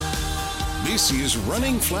This is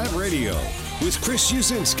Running Flat Radio with Chris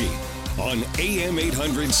Usinski on AM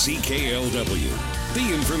 800 CKLW,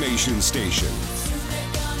 the information station.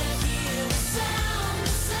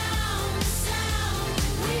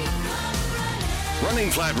 Running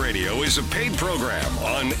Flat Radio is a paid program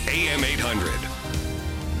on AM 800.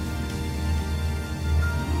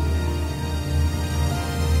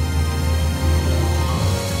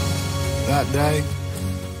 That day,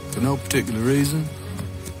 for no particular reason,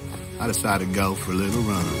 I decided to go for a little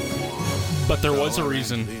run. But there was a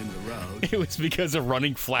reason. It was because of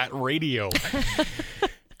Running Flat Radio.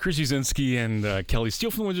 Chris Usinski and Kelly Steele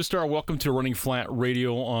from the Windsor Star. Welcome to Running Flat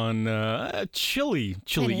Radio on a chilly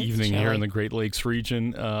evening here in the Great Lakes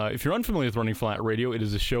region. If you're unfamiliar with Running Flat Radio, it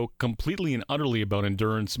is a show completely and utterly about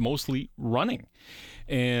endurance, mostly running.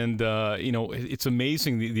 And, it's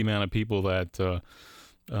amazing the amount of people that...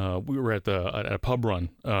 we were at a pub run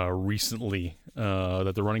recently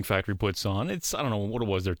that the Running Factory puts on. It's, I don't know what it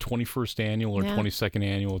was, their 21st annual or 22nd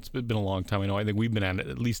annual. It's been a long time. I think we've been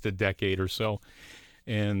at least a decade or so.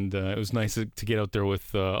 And it was nice to get out there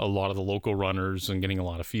with a lot of the local runners and getting a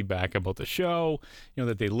lot of feedback about the show,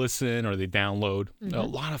 that they listen or they download. Mm-hmm. A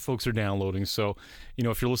lot of folks are downloading. So,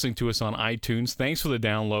 if you're listening to us on iTunes, thanks for the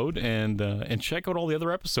download and check out all the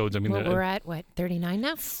other episodes. I mean, we're at, 39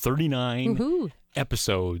 now? 39 Woohoo.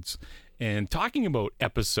 Episodes. And talking about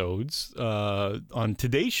episodes, on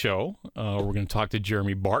today's show, we're going to talk to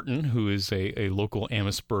Jeremy Barton, who is a local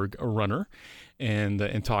Amherstburg runner,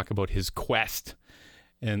 and talk about his quest.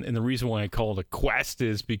 And the reason why I call it a quest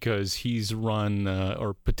is because he's run,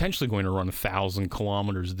 or potentially going to run 1,000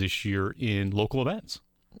 kilometers this year in local events.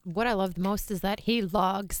 What I love the most is that he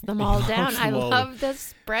logs them all down. I love the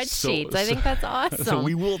spreadsheets. I think that's awesome. So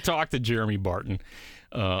we will talk to Jeremy Barton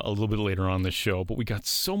a little bit later on the show, but we got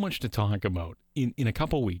so much to talk about. In a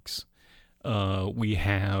couple weeks, we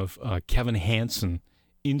have Kevin Hansen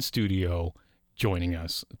in studio joining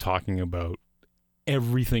us, talking about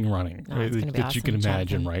everything running that awesome you can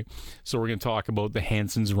imagine, right? So we're going to talk about the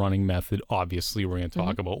Hansen's running method. Obviously, we're going to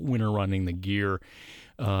talk about winter running, the gear,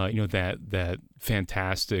 that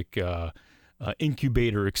fantastic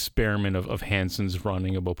incubator experiment of Hansen's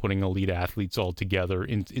running, about putting elite athletes all together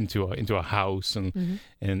into a house, and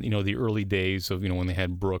the early days of when they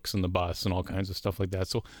had Brooks and the bus and all kinds of stuff like that.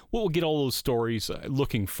 So we'll get all those stories.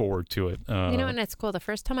 Looking forward to it. And it's cool. The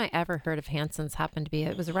first time I ever heard of Hansen's happened to be,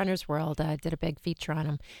 it was Runner's World. Did a big feature on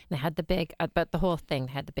them, and they had the big, but the whole thing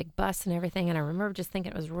had the big bus and everything. And I remember just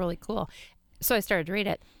thinking it was really cool. So I started to read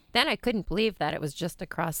it. Then I couldn't believe that it was just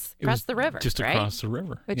across the river. Just across the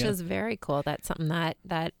river. Which is very cool. That's something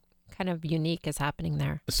that kind of unique is happening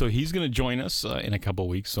there. So he's going to join us in a couple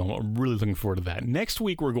of weeks. So I'm really looking forward to that. Next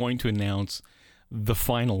week, we're going to announce the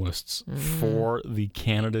finalists for the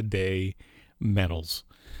Canada Day medals.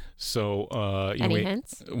 So, any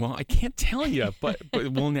hints? Well, I can't tell you, but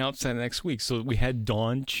we'll announce that next week. So we had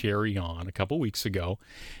Dawn Cherry on a couple weeks ago,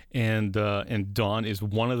 and Dawn is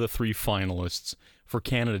one of the 3 finalists for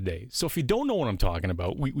Canada Day. So if you don't know what I'm talking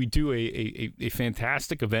about, we do a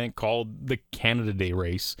fantastic event called the Canada Day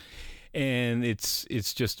Race, and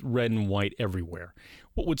it's just red and white everywhere.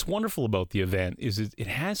 What's wonderful about the event is it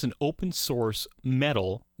has an open source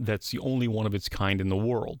medal that's the only one of its kind in the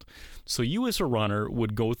world. So you as a runner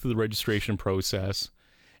would go through the registration process,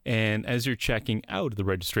 and as you're checking out the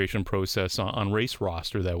registration process on Race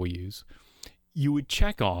Roster that we use, you would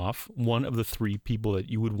check off one of the 3 people that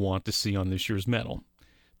you would want to see on this year's medal.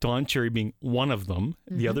 Dawn Cherry being one of them.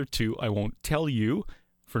 The other 2 I won't tell you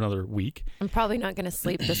for another week. I'm probably not going to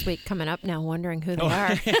sleep this week coming up now wondering who they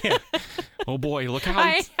are. Oh boy, look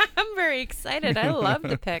out. I'm very excited. I love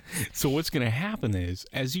the picks. So what's going to happen is,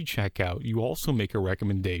 as you check out, you also make a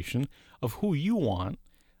recommendation of who you want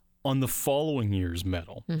on the following year's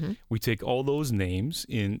medal. We take all those names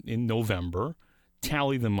in November,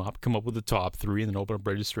 tally them up, come up with the top 3, and then open up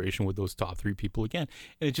registration with those top 3 people again.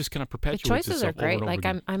 And it just kind of perpetuates itself. The choices are great. Like,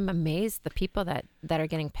 I'm amazed the people that are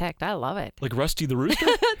getting picked. I love it. Like Rusty the Rooster?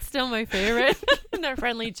 That's still my favorite. And the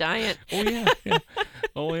Friendly Giant.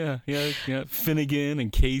 Oh, yeah. Finnegan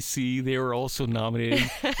and Casey, they were also nominated.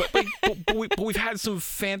 But we've had some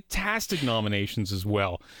fantastic nominations as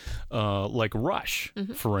well, like Rush,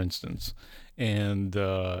 for instance. And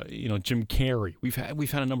Jim Carrey. We've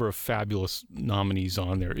had a number of fabulous nominees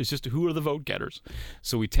on there. It's just, who are the vote getters?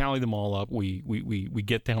 So we tally them all up. We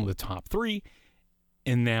get down to the top 3,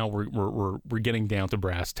 and now we're getting down to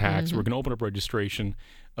brass tacks. We're going to open up registration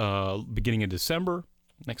beginning of December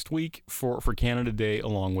next week for Canada Day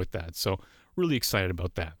along with that. So really excited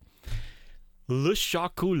about that. Le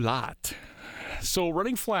Chocolat. So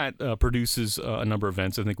Running Flat produces a number of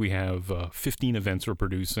events. I think we have 15 events we're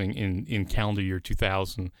producing in calendar year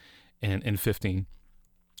 2015.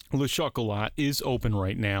 Le Chocolat is open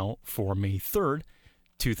right now for May 3rd,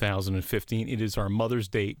 2015. It is our Mother's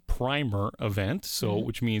Day primer event, so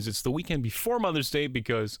which means it's the weekend before Mother's Day,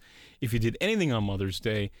 because if you did anything on Mother's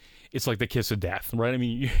Day, it's like the kiss of death, right? I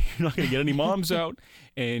mean, you're not going to get any moms out,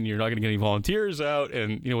 and you're not going to get any volunteers out,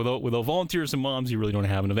 and without volunteers and moms, you really don't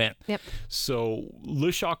have an event. Yep. So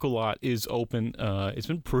Le Chocolat is open. It's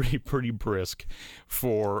been pretty brisk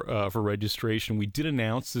for registration. We did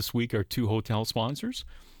announce this week our 2 hotel sponsors,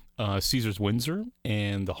 Caesars Windsor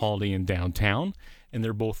and the Holiday Inn Downtown, and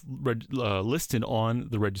they're both listed on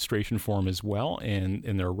the registration form as well,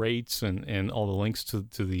 and their rates and all the links to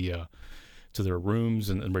their rooms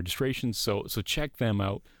and registration. So check them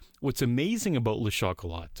out. What's amazing about Le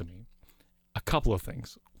Chocolat to me, a couple of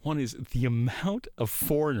things. One is the amount of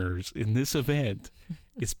foreigners in this event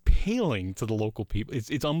is paling to the local people.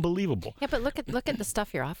 It's unbelievable. Yeah, but look at the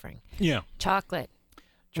stuff you're offering. Yeah. Chocolate.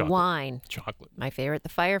 Wine. Chocolate. My favorite, the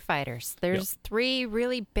firefighters. There's 3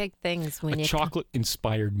 really big things when a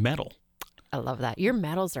chocolate-inspired medal. I love that. Your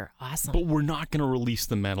medals are awesome. But we're not going to release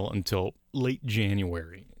the medal until late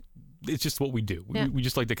January. It's just what we do. Yeah. We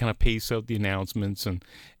just like to kind of pace out the announcements,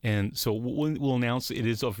 and so we'll announce it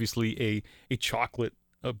is obviously a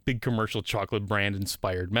big commercial chocolate brand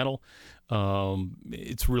inspired medal.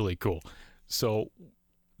 It's really cool. So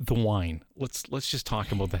the wine. Let's just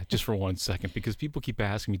talk about that just for 1 second, because people keep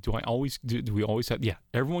asking me, do we always have? Yeah,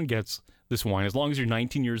 everyone gets this wine. As long as you're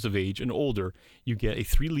 19 years of age and older, you get a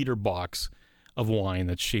 3-liter box of wine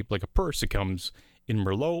that's shaped like a purse. It comes in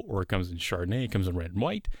Merlot, or it comes in Chardonnay. It comes in red and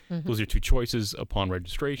white. Those are 2 choices upon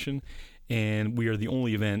registration, and we are the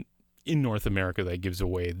only event in North America that gives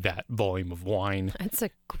away that volume of wine. That's a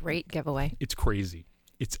great giveaway. It's crazy.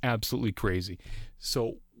 It's absolutely crazy.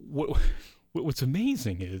 So what's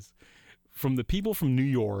amazing is, from the people from New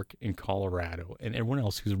York and Colorado and everyone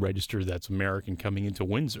else who's registered that's American coming into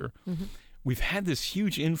Windsor, we've had this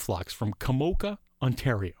huge influx from Kamoka,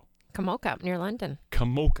 Ontario. Kamoka, up near London.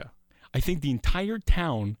 Kamoka. I think the entire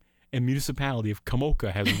town and municipality of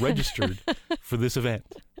Kamoka has registered for this event.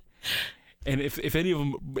 And if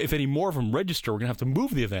any more of them register, we're going to have to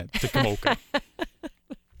move the event to Kamoka.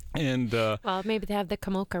 And well, maybe they have the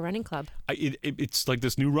Kamoka Running Club. It's like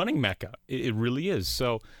this new running mecca. It really is.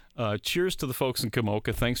 So cheers to the folks in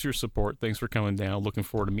Kamoka. Thanks for your support. Thanks for coming down. Looking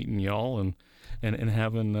forward to meeting y'all and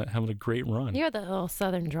having a great run. You had the little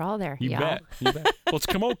southern drawl there. You y'all. bet. Well, it's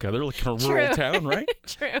Kamoka. They're like a rural town, right?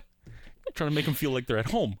 True. Trying to make them feel like they're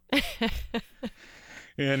at home.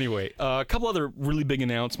 Anyway, a couple other really big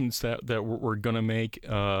announcements that we're going to make. You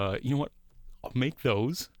know what? I'll make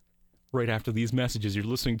those right after these messages. You're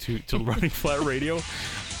listening to Running Flat Radio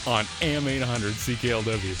on AM 800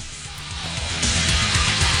 CKLW.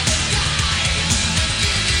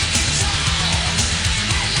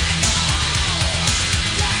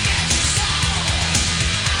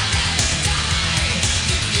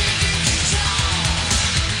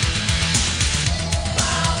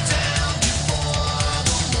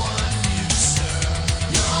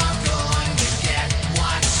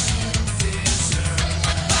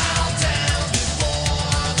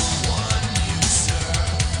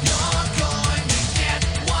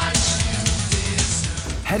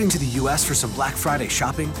 Heading to the U.S. for some Black Friday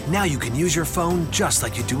shopping? Now you can use your phone just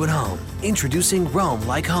like you do at home. Introducing Roam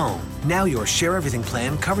Like Home. Now your Share Everything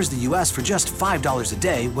plan covers the U.S. for just $5 a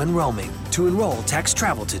day when roaming. To enroll, text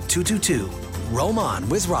TRAVEL to 222. Roam on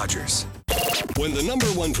with Rogers. When the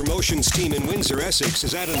 #1 promotions team in Windsor, Essex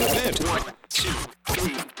is at an event, 1, 2,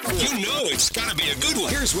 3, 4. You know it's gotta be a good one.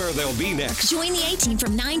 Here's where they'll be next. Join the A-Team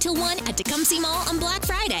from 9 till 1 at Tecumseh Mall on Black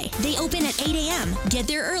Friday. They open at 8 a.m. Get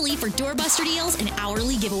there early for doorbuster deals and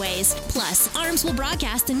hourly giveaways. Plus, ARMS will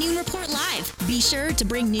broadcast the noon report live. Be sure to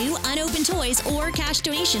bring new, unopened toys or cash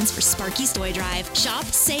donations for Sparky's Toy Drive. Shop,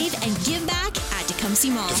 save, and give back at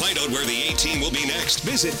Tecumseh Mall. To find out where the A-Team will be next,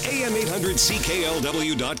 visit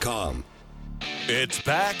am800cklw.com. It's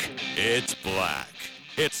back, it's black.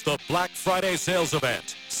 It's the Black Friday sales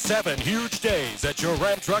event. 7 huge days at your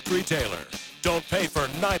Ram Truck retailer. Don't pay for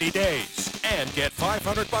 90 days and get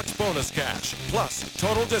 $500 bonus cash, plus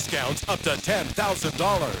total discounts up to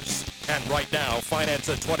 $10,000. And right now, finance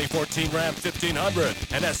a 2014 Ram 1500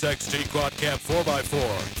 and SXT Quad Cab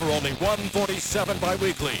 4x4 for only $147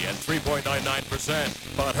 biweekly and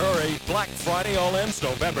 3.99%. But hurry, Black Friday all ends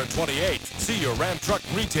November 28th. See your Ram Truck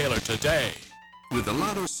retailer today. With the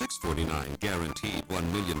Lotto 649 guaranteed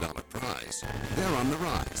 $1 million prize, they're on the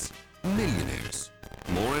rise. Millionaires.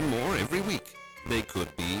 More and more every week. They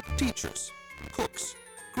could be teachers, cooks,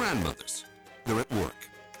 grandmothers, They're at work,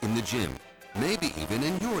 in the gym, maybe even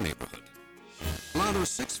in your neighborhood. Lotto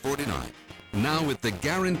 649. Now with the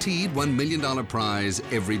guaranteed $1 million prize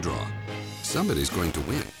every draw. Somebody's going to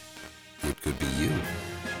win. It could be you.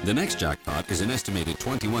 The next jackpot is an estimated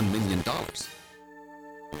 $21 million.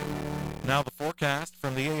 Now the forecast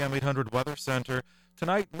from the AM 800 Weather Center.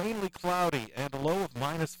 Tonight, mainly cloudy and a low of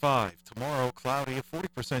 -5. Tomorrow, cloudy, a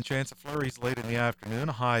 40% chance of flurries late in the afternoon,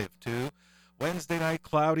 a high of 2. Wednesday night,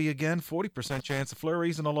 cloudy again, 40% chance of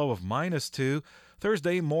flurries and a low of -2.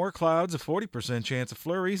 Thursday, more clouds, a 40% chance of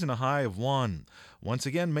flurries and a high of 1. Once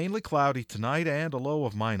again, mainly cloudy tonight and a low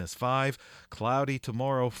of -5. Cloudy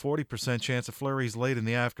tomorrow, 40% chance of flurries late in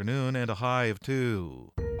the afternoon and a high of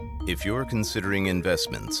 2. If you're considering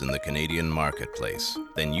investments in the Canadian marketplace,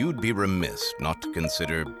 then you'd be remiss not to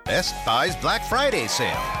consider Best Buy's Black Friday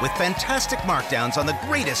sale with fantastic markdowns on the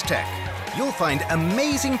greatest tech. You'll find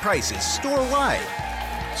amazing prices store-wide.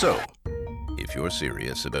 So, if you're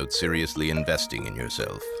serious about seriously investing in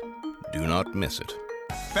yourself, do not miss it.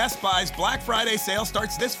 Best Buy's Black Friday sale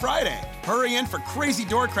starts this Friday. Hurry in for crazy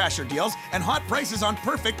door crasher deals and hot prices on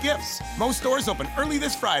perfect gifts. Most stores open early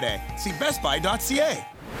this Friday. See bestbuy.ca.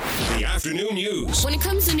 The afternoon news. When it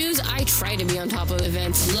comes to news, I try to be on top of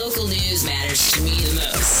events. Local news matters to me the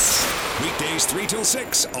most. Weekdays 3 till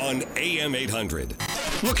 6 on AM 800.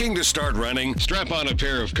 Looking to start running? Strap on a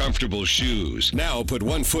pair of shoes. Now put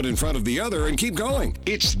one foot in front of the other and keep going.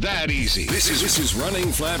 It's that easy. This is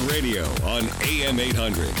Running Flat Radio on AM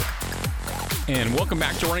 800. And welcome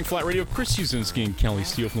back to Running Flat Radio. Chris Uzinski and Kelly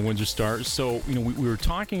Steele from the Windsor Star. So, we were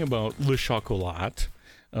talking about Le Chocolat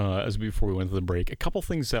before we went to the break. A couple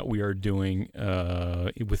things that we are doing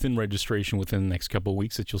within registration within the next couple of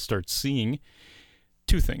weeks that you'll start seeing.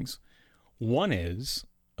 Two things. One is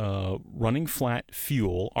Running Flat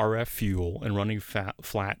Fuel, RF Fuel, and Running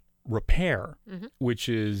Flat Repair, which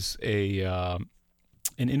is an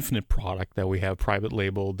Infinite product that we have private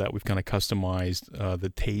labeled that we've kind of customized the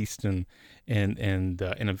taste and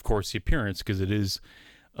of course the appearance, because it is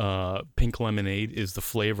pink lemonade is the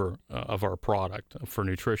flavor of our product for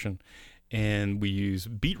nutrition, and we use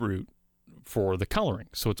beetroot for the coloring,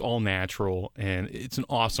 so it's all natural and it's an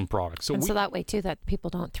awesome product. So that way too, that people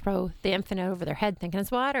don't throw the Infinite over their head thinking it's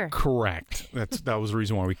water. Correct. That was the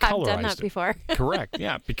reason why we colorized it. I've done that before. Correct.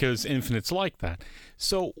 Yeah, because Infinite's like that.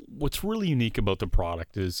 So what's really unique about the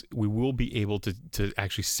product is we will be able to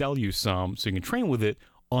actually sell you some, so you can train with it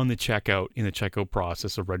on the checkout, in the checkout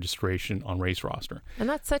process of registration on Race Roster. And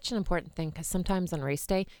that's such an important thing, because sometimes on race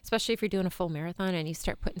day, especially if you're doing a full marathon and you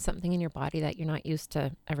start putting something in your body that you're not used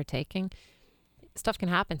to ever taking, stuff can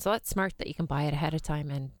happen. So that's smart that you can buy it ahead of time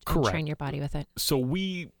and train your body with it. So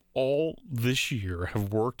we all this year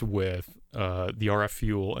have worked with the RF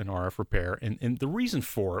Fuel and RF Repair. And the reason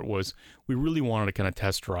for it was we really wanted to kind of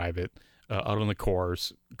test drive it out on the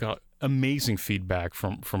course. Got amazing feedback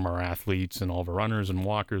from our athletes and all of our runners and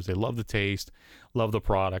walkers. They love the taste, love the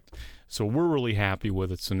product. So we're really happy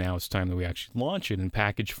with it. So now it's time that we actually launch it in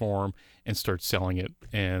package form and start selling it.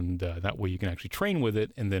 And that way you can actually train with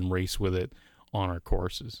it and then race with it on our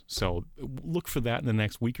courses. So look for that in the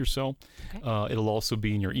next week or so. Okay. It'll also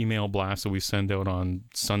be in your email blast that we send out on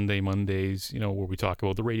Sunday, Mondays, where we talk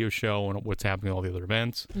about the radio show and what's happening at all the other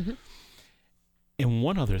events. Mm-hmm. And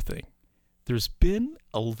one other thing, there's been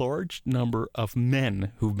a large number of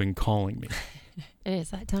men who've been calling me. It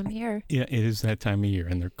is that time of year. Yeah, it is that time of year.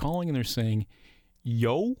 And they're calling and they're saying,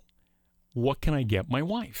 yo, what can I get my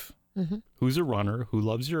wife? Mm-hmm. Who's a runner, who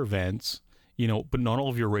loves your events, but not all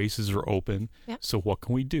of your races are open. Yep. So what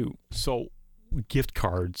can we do? So gift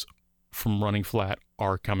cards from Running Flat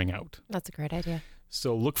are coming out. That's a great idea.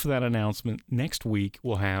 So look for that announcement. Next week,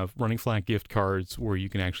 we'll have Running Flat gift cards where you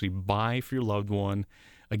can actually buy for your loved one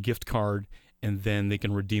a gift card, and then they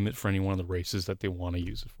can redeem it for any one of the races that they want to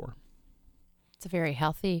use it for. It's a very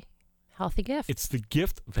healthy gift. It's the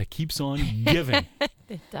gift that keeps on giving.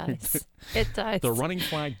 It does. It does. The Running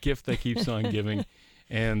Flat gift that keeps on giving.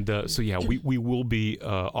 And we will be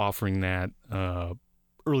offering that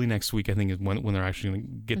early next week, I think, is when they're actually going to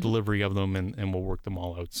get delivery of them, and we'll work them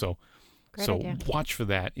all out. So Great idea. Watch for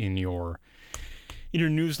that in your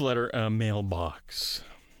newsletter mailbox.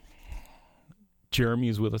 Jeremy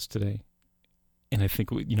is with us today, and I think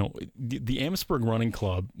the Amherstburg Running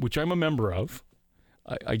Club, which I'm a member of.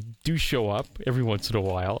 I do show up every once in a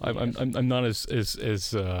while. I'm not as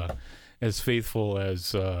faithful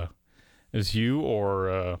as you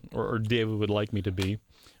or David would like me to be,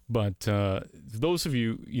 but those of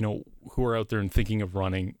you who are out there and thinking of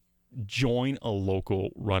running, join a local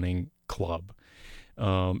running club.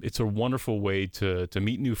 It's a wonderful way to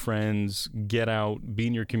meet new friends, get out, be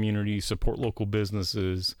in your community, support local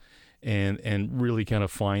businesses, and really kind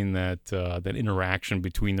of find that that interaction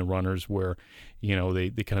between the runners where, they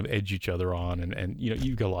kind of edge each other on, and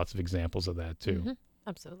you've got lots of examples of that too. Mm-hmm.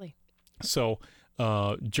 Absolutely. So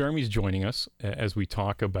Jeremy's joining us as we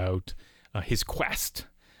talk about his quest.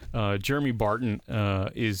 Jeremy Barton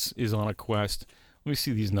is on a quest. Let me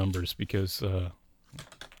see these numbers because I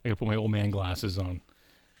got to put my old man glasses on.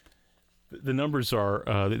 The numbers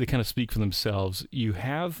are, they kind of speak for themselves. You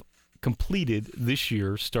have completed this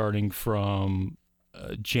year, starting from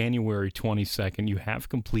January 22nd, you have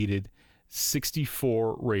completed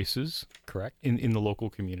 64 races. Correct. In the local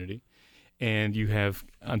community. And you have,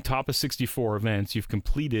 on top of 64 events, you've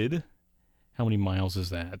completed, how many miles is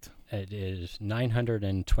that? It is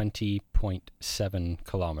 920.7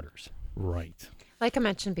 kilometers. Right. Like I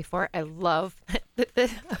mentioned before, I love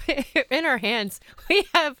in our hands, we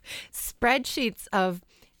have spreadsheets of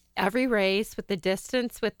every race with the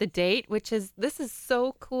distance, with the date, this is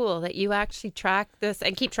so cool that you actually track this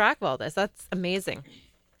and keep track of all this. That's amazing.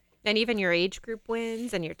 And even your age group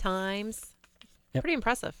wins and your times. Yep. Pretty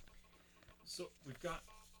impressive.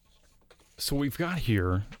 So we've got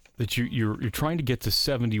here that you're trying to get to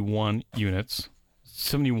 71 units,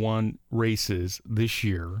 71 races this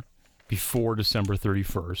year before December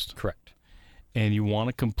 31st. Correct. And you want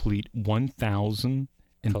to complete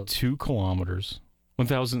 1,002 kilometers,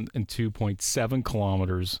 1,002.7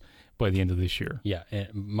 kilometers by the end of this year. Yeah.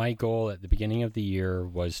 My goal at the beginning of the year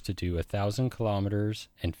was to do 1,000 kilometers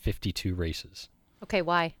and 52 races. Okay,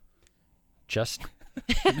 why? Just...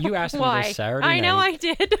 You asked me Why? this Saturday night. I know I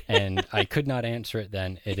did. And I could not answer it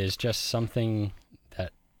then. It is just something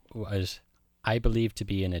that was, I believe, to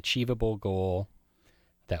be an achievable goal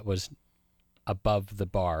that was above the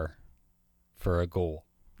bar for a goal.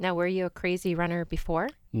 Now, were you a crazy runner before?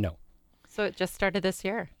 No. So it just started this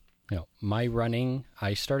year? No.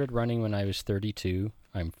 I started running when I was 32.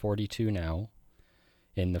 I'm 42 now.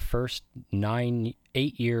 In the first 8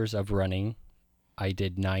 years of running, I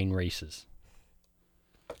did 9 races.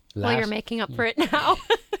 Well, you're making up for it now.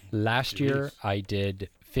 Last year, I did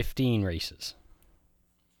 15 races.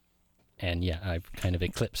 And yeah, I've kind of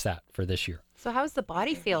eclipsed that for this year. So how's the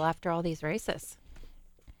body feel after all these races?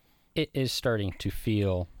 It is starting to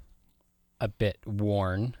feel a bit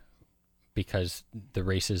worn because the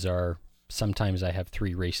races are, sometimes I have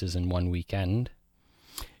 3 races in one weekend,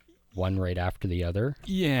 one right after the other.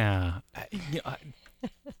 Yeah.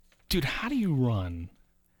 Dude, how do you run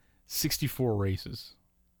 64 races?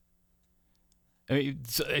 I mean,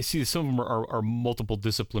 I see some of them are multiple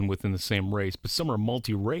discipline within the same race, but some are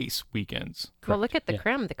multi-race weekends. Well, look at the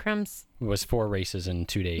Creme. The Creme's... It was 4 races in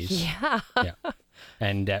 2 days. Yeah. Yeah.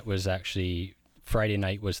 And that was actually, Friday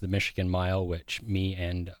night was the Michigan Mile, which me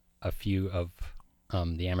and a few of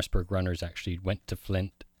the Amherstburg runners actually went to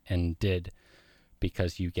Flint and did,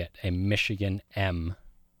 because you get a Michigan M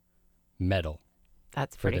medal.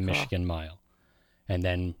 That's for pretty the cool. Michigan Mile. And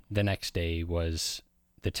then the next day was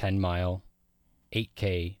the 10 mile,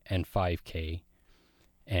 8K, and 5K.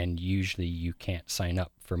 And usually you can't sign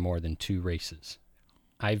up for more than 2 races.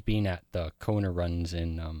 I've been at the Kona runs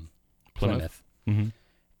in Plymouth. Mm-hmm.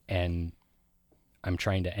 And I'm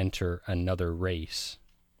trying to enter another race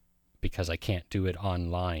because I can't do it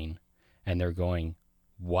online. And they're going,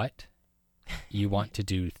 what? You want to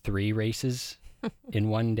do 3 races in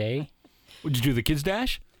one day? Would you do the Kids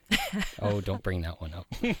Dash? Oh, don't bring that one up.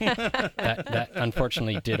 That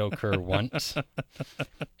unfortunately did occur once,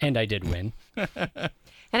 and I did win. And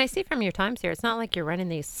I see from your times here, it's not like you're running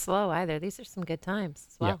these slow either. These are some good times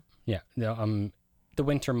as well. Yeah. The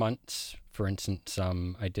winter months, for instance,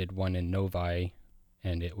 I did one in Novi,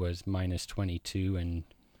 and it was minus 22 and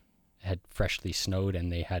had freshly snowed,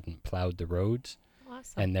 and they hadn't plowed the roads.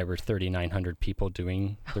 Awesome. And there were 3,900 people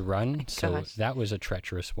doing the run, so gosh. that was a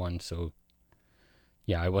treacherous one. So,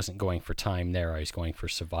 yeah, I wasn't going for time there. I was going for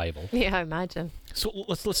survival. Yeah, I imagine. So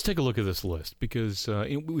let's take a look at this list, because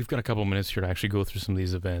we've got a couple of minutes here to actually go through some of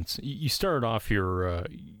these events. You started off your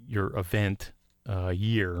event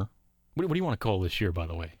year. What do you want to call this year, by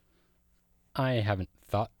the way? I haven't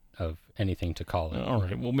thought of anything to call it. All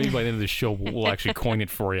right. Well, maybe by the end of the show, we'll actually coin it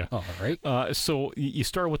for you. All right. So you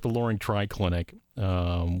started with the Loring Tri Clinic,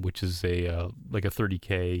 which is like a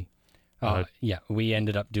 30K. Yeah, we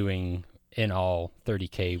ended up doing in all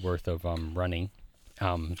 30K worth of running.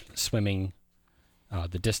 Swimming,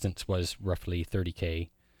 the distance was roughly 30K.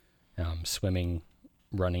 Swimming,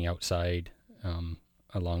 running outside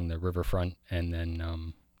along the riverfront, and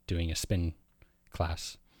then doing a spin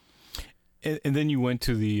class. And then you went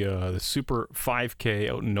to the Super 5K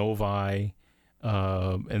out in Novi,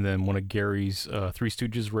 and then one of Gary's Three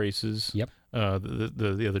Stooges races. Yep.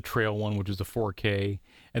 The other trail one, which is the 4K,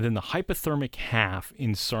 and then the hypothermic half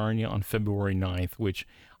in Sarnia on February 9th, which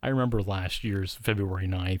I remember last year's February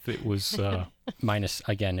 9th. It was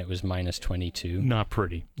it was minus 22. Not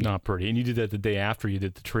pretty. And you did that the day after you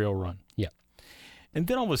did the trail run. Yeah. And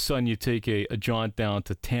then all of a sudden you take a jaunt down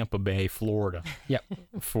to Tampa Bay, Florida. Yep.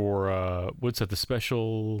 For, what's that, the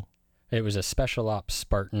special... It was a special ops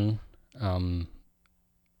Spartan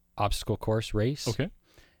obstacle course race. Okay.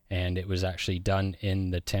 And it was actually done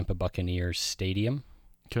in the Tampa Buccaneers Stadium.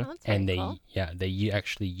 Okay. Oh, that's And very cool. they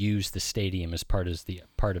actually used the stadium as part of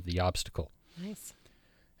the obstacle. Nice.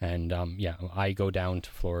 And I go down to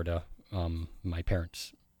Florida. My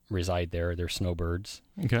parents reside there; they're snowbirds.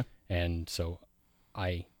 Okay. And so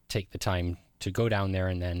I take the time to go down there,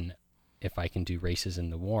 and then if I can do races in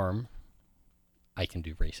the warm, I can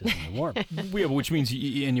do races in the warm. Yeah, which means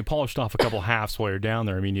you polished off a couple halves while you're down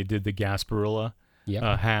there. I mean, you did the Gasparilla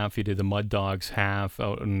half, you did the Mud Dogs half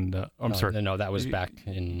out in. No, that was back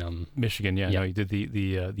in Michigan. Yeah, no, you did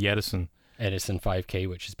the Edison 5K,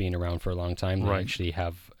 which has been around for a long time. Right. They actually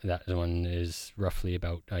have that one is roughly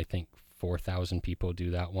about, I think, 4,000 people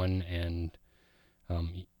do that one, and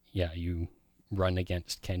you run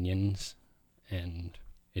against Kenyans, and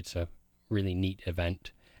it's a really neat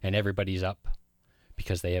event, and everybody's up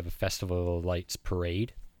because they have a Festival of Lights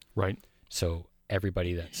parade. Right. So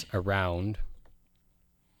everybody that's around,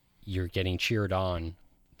 you're getting cheered on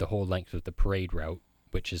the whole length of the parade route,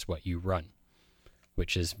 which is what you run,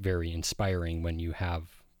 which is very inspiring when you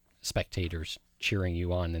have spectators cheering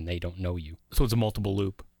you on and they don't know you. So it's a multiple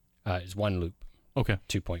loop? It's one loop. Okay.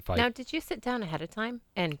 2.5. Now, did you sit down ahead of time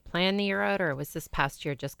and plan the year out, or was this past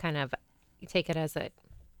year just kind of, you take it as it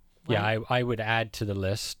went? Yeah, I would add to the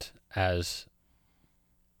list as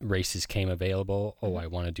races came available. Oh, I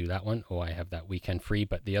want to do that one. Oh, I have that weekend free.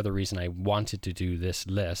 But the other reason I wanted to do this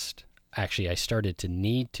list, actually I started to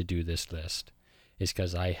need to do this list, is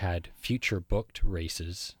because I had future booked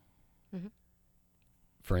races. Mm-hmm.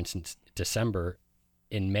 For instance, December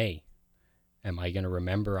in May. Am I going to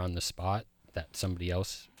remember on the spot that somebody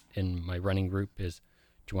else in my running group is,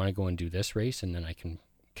 do you want to go and do this race? And then I can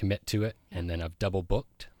commit to it. And then I've double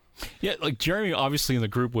booked. Yeah, like Jeremy obviously in the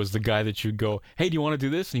group was the guy that you'd go, hey, do you want to do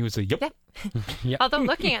this? And he would say, yep. Yep. Although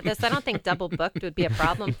looking at this, I don't think double booked would be a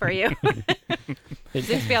problem for you. There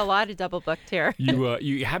seems to be a lot of double booked here.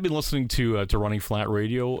 You have been listening to Running Flat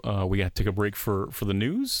Radio. We got to take a break for the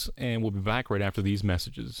news, and we'll be back right after these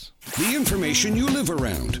messages. The information you live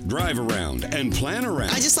around, drive around, and plan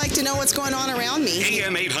around. I just like to know what's going on around me.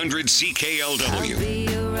 AM 800 CKLW.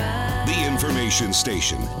 The information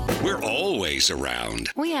station. We're always around.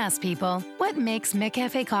 We ask people, what makes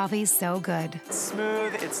McCafe coffee so good? It's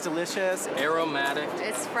smooth, it's delicious, aromatic.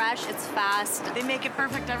 It's fresh, it's fast. They make it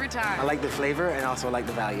perfect every time. I like the flavor and also like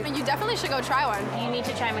the value. You definitely should go try one. You need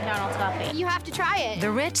to try McDonald's coffee. You have to try it.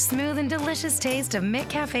 The rich, smooth, and delicious taste of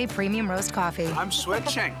McCafe Premium Roast Coffee. I'm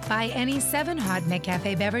switching. Buy any 7 hot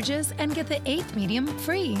McCafe beverages and get the 8th medium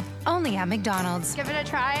free. Only at McDonald's. Give it a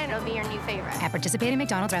try and it'll be your new favorite. At participating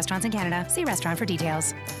McDonald's restaurants in Canada. See restaurant for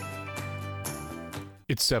details.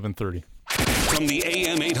 It's 7:30. From the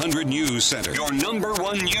AM 800 News Center, your number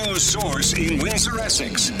one news source in Windsor,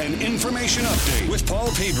 Essex. An information update with Paul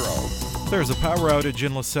Pedro. There's a power outage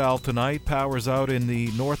in LaSalle tonight. Power's out in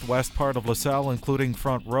the northwest part of LaSalle, including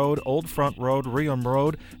Front Road, Old Front Road, Ream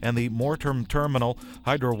Road, and the Mortem Terminal.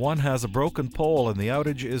 Hydro One has a broken pole, and the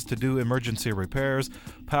outage is to do emergency repairs.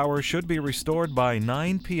 Power should be restored by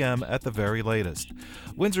 9 p.m. at the very latest.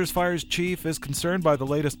 Windsor's fire chief is concerned by the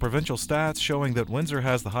latest provincial stats showing that Windsor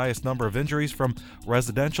has the highest number of injuries from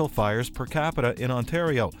residential fires per capita in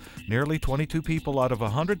Ontario. Nearly 22 people out of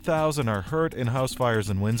 100,000 are hurt in house fires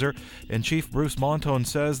in Windsor, and Chief Bruce Montone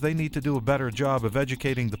says they need to do a better job of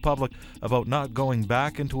educating the public about not going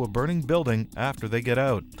back into a burning building after they get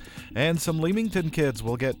out. And some Leamington kids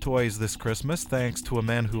will get toys this Christmas thanks to a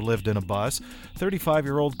man who lived in a bus.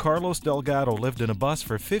 35-year-old Carlos Delgado lived in a bus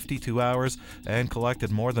for 52 hours and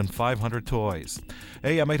collected more than 500 toys.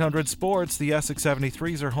 AM 800 Sports, the Essex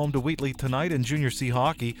 73s are home to Wheatley tonight in Junior C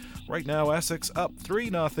hockey. Right now, Essex up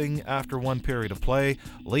 3-0 after one period of play.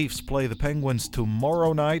 Leafs play the Penguins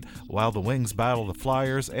tomorrow night, while the Wings battle the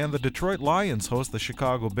Flyers, and the Detroit Lions host the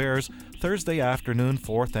Chicago Bears Thursday afternoon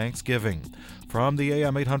for Thanksgiving. From the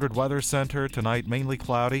AM 800 Weather Center, tonight mainly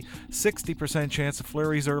cloudy, 60% chance of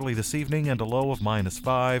flurries early this evening and a low of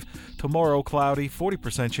 -5. Tomorrow cloudy,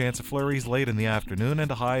 40% chance of flurries late in the afternoon and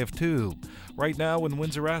a high of 2. Right now in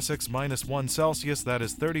Windsor, Essex, -1 Celsius, that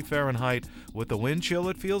is 30 Fahrenheit. With the wind chill,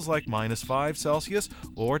 it feels like -5 Celsius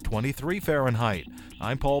or 23 Fahrenheit.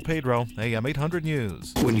 I'm Paul Pedro, AM 800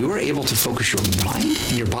 News. When you're able able to focus your mind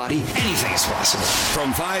and your body, anything is possible.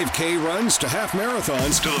 From 5K runs to half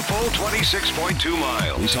marathons to the full 26.2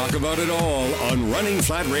 miles. We talk about it all on Running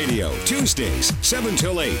Flat Radio, Tuesdays, 7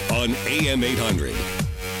 till 8 on AM 800.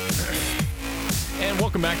 And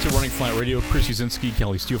welcome back to Running Flat Radio. Chris Uzinski,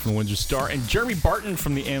 Kelly Steele from the Windsor Star, and Jeremy Barton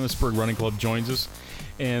from the Amherstburg Running Club joins us.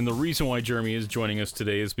 And the reason why Jeremy is joining us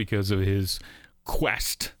today is because of his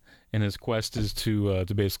quest. And his quest is to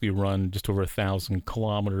basically run just over 1,000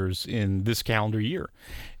 kilometers in this calendar year.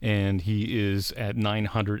 And he is at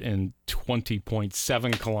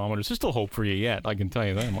 920.7 kilometers. There's still hope for you yet, I can tell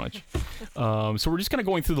you that much. So we're just kind of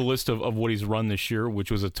going through the list of what he's run this year, which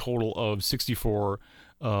was a total of 64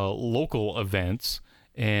 local events,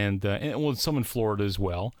 and some in Florida as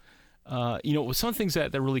well. Some of the things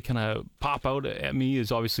that really kind of pop out at me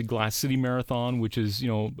is obviously Glass City Marathon, which is, a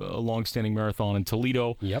long-standing marathon in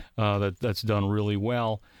Toledo. Yep. That's done really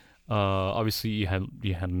well. Obviously, you had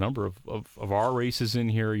a number of our races in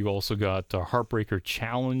here. You also got Heartbreaker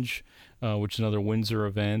Challenge, which is another Windsor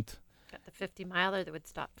event. Got the 50-miler that would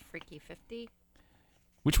stop Freaky 50.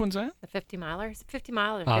 Which one's that? The 50-miler. Is it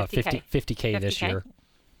 50-mile or 50K? 50K this year.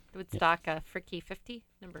 Woodstock Fricky 50,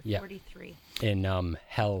 number 43. In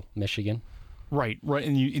Hell, Michigan. Right,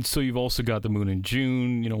 and so you've also got the Moon in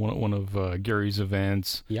June, one of Gary's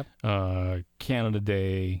events. Yep. Canada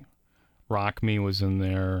Day, Rock Me was in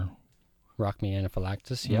there. Rock Me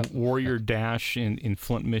Anaphylaxis, yep. Warrior Dash in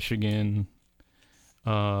Flint, Michigan.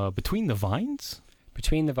 Between the Vines?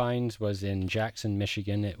 Between the Vines was in Jackson,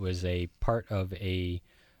 Michigan. It was a part of a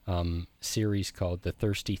series called the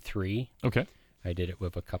Thirsty Three. Okay. I did it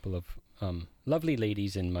with a couple of lovely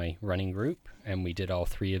ladies in my running group, and we did all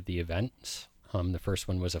three of the events. The first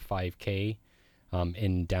one was a 5K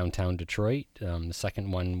in downtown Detroit. The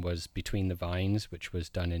second one was Between the Vines, which was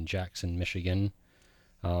done in Jackson, Michigan,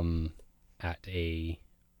 at a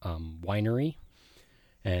winery.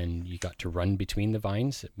 And you got to run between the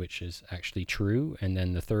vines, which is actually true. And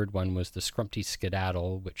then the third one was the Scrumpty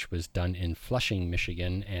Skedaddle, which was done in Flushing,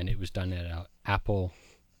 Michigan, and it was done at an apple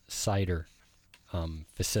cider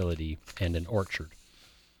facility and an orchard.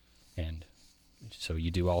 And so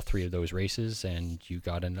you do all three of those races, and you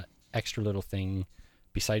got an extra little thing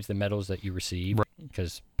besides the medals that you receive,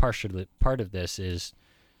 because part of this is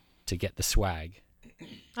to get the swag.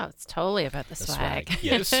 Oh, it's totally about the swag.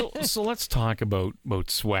 Yeah, so let's talk about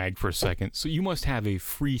swag for a second. So you must have a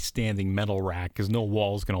freestanding medal rack, because no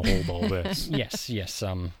wall's going to hold all this. Yes.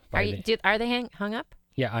 Are they hung up?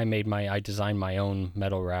 Yeah, I designed my own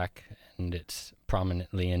medal rack, and it's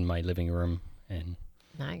prominently in my living room. And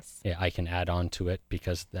nice. Yeah, I can add on to it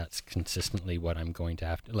because that's consistently what I'm going to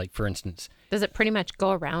have to. Like, for instance, does it pretty much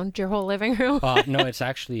go around your whole living room? No, it's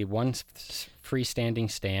actually one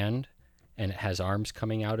freestanding stand, and it has arms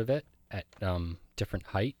coming out of it at different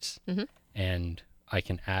heights, and I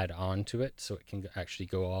can add on to it so it can actually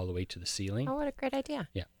go all the way to the ceiling. Oh, what a great idea.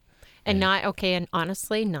 Yeah. And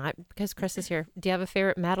honestly, not because Chris is here. Do you have a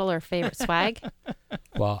favorite medal or favorite swag?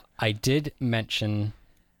 Well, I did mention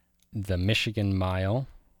the Michigan Mile.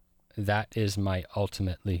 That is my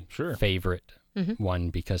ultimately favorite one,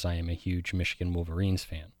 because I am a huge Michigan Wolverines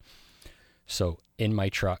fan. So in my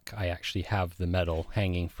truck, I actually have the medal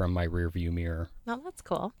hanging from my rearview mirror. Oh, that's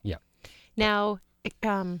cool. Yeah. Now,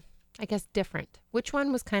 I guess different. Which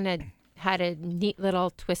one was had a neat little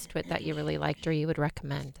twist to it that you really liked or you would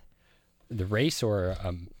recommend? The race or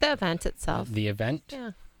the event itself? The event?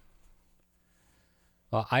 Yeah.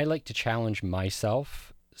 Well, I like to challenge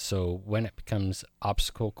myself. So when it becomes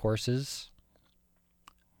obstacle courses,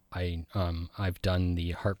 I've done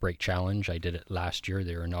the Heartbreak Challenge. I did it last year,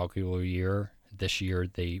 their inaugural year. This year,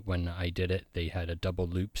 when I did it, they had a double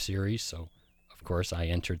loop series. So, of course, I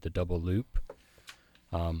entered the double loop.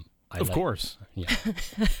 Of course. Yeah.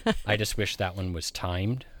 I just wish that one was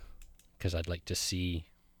timed, because I'd like to see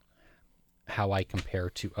how I compare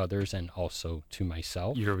to others and also to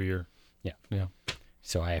myself. Year over year. Yeah.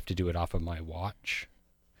 So I have to do it off of my watch.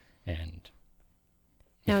 And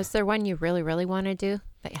now, is there one you really, really want to do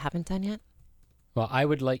that you haven't done yet? Well, I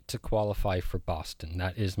would like to qualify for Boston.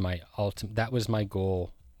 That is my that was my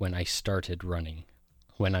goal when I started running,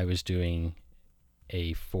 when I was doing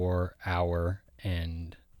a 4-hour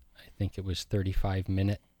and I think it was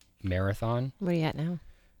 35-minute marathon. What are you at now?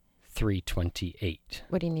 3:28.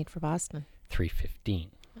 What do you need for Boston? 3:15.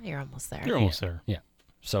 Oh, you're almost there. You're almost there. Yeah.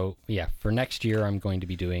 So, yeah, for next year, I'm going to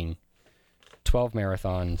be doing 12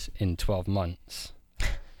 marathons in 12 months.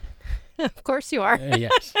 Of course you are.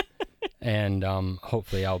 Yes. And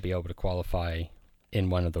hopefully I'll be able to qualify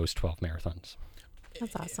in one of those 12 marathons.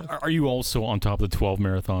 That's awesome. Are you also, on top of the 12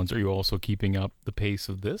 marathons, are you also keeping up the pace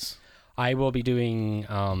of this? I will be doing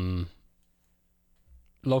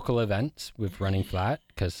local events with Running Flat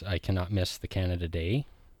because I cannot miss the Canada Day.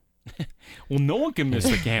 Well, no one can miss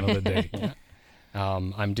the Canada Day. Yeah.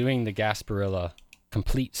 I'm doing the Gasparilla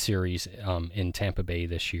Complete Series in Tampa Bay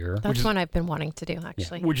this year. That's one I've been wanting to do,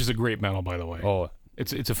 actually. Which is a great medal, by the way. Oh,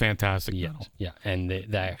 it's a fantastic medal. Yeah, and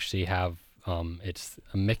they actually have it's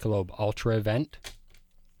a Michelob Ultra event,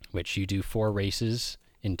 which you do 4 races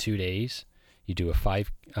in 2 days. You do a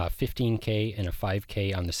 15K and a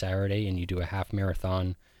 5K on the Saturday, and you do a half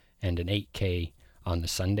marathon and an 8K on the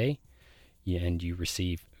Sunday. And you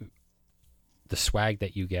receive the swag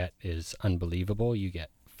that you get is unbelievable. You get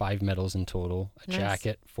 5 medals in total, a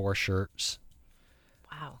jacket, 4 shirts.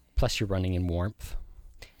 Wow. Plus you're running in warmth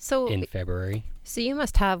in February. So you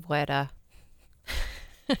must have, 100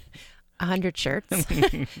 shirts?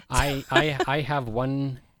 I have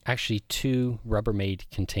actually 2 Rubbermaid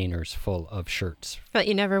containers full of shirts. That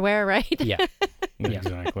you never wear, right? Yeah.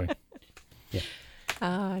 Exactly.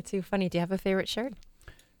 Yeah. Too funny. Do you have a favorite shirt?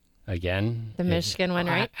 Again, the Michigan one,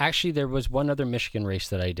 right? Actually, there was one other Michigan race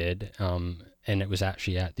that I did, and it was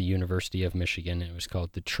actually at the University of Michigan. It was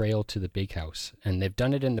called the Trail to the Big House, and they've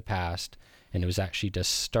done it in the past, and it was actually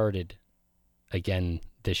just started again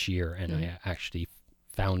this year, and I actually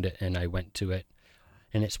found it, and I went to it,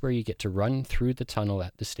 and it's where you get to run through the tunnel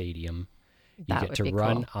at the stadium. You get to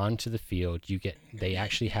run onto the field. They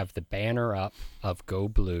actually have the banner up of Go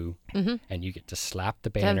Blue, and you get to slap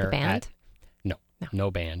the banner. Do you have the band?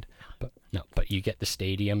 No band, but you get the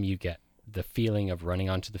stadium, you get the feeling of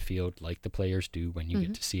running onto the field like the players do when you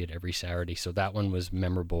get to see it every Saturday. So that one was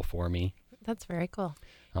memorable for me. That's very cool.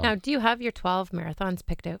 Now, do you have your 12 marathons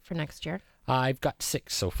picked out for next year? I've got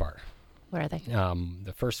 6 so far. What are they?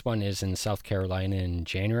 The first one is in South Carolina in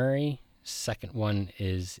January. Second one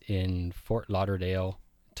is in Fort Lauderdale.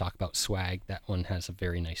 Talk about swag. That one has a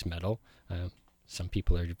very nice medal. Some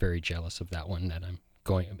people are very jealous of that one, that I'm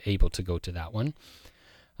able to go to that one.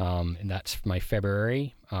 And that's my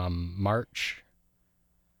February. March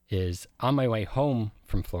is on my way home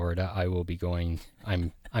from Florida. I will be going,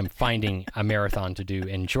 I'm finding a marathon to do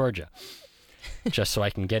in Georgia, just so I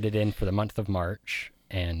can get it in for the month of March,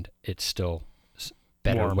 and it's still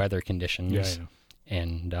better warm weather conditions. Yeah.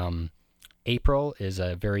 And April is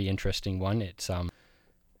a very interesting one. It's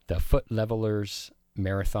the Foot Levelers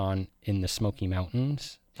Marathon in the Smoky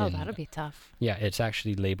Mountains. Oh, that'll be tough. Yeah, it's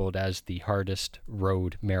actually labeled as the hardest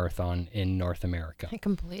road marathon in North America. I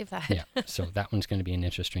can believe that. Yeah, so that one's going to be an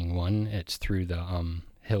interesting one. It's through the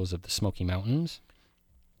hills of the Smoky Mountains.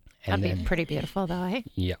 And that'd be pretty beautiful, though, eh?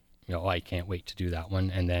 Yeah. I can't wait to do that one.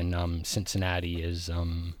 And then Cincinnati is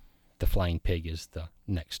the Flying Pig is the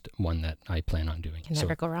next one that I plan on doing. Can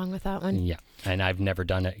never go wrong with that one. Yeah, and I've never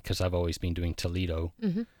done it because I've always been doing Toledo.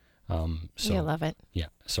 So you love it. Yeah,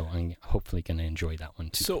 so I'm hopefully going to enjoy that one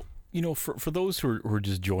too. So, for those who are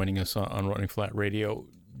just joining us on Running Flat Radio,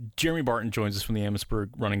 Jeremy Barton joins us from the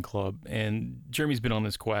Amherstburg Running Club, and Jeremy's been on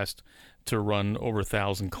this quest to run over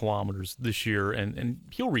 1,000 kilometers this year, and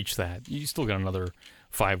he'll reach that. You still got another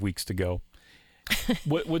 5 weeks to go.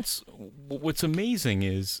 What's amazing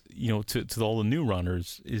is, to all the new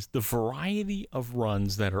runners, is the variety of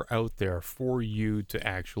runs that are out there for you to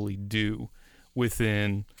actually do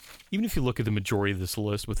within, even if you look at the majority of this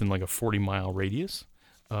list, within like a 40-mile radius.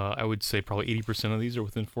 I would say probably 80% of these are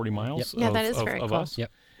within 40 miles that is very cool. us. Yep.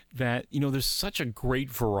 That, there's such a great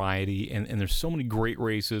variety, and there's so many great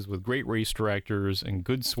races with great race directors and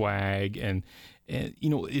good swag, and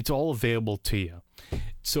it's all available to you.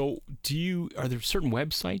 So are there certain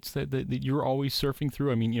websites that you're always surfing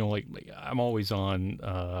through? I mean, like I'm always on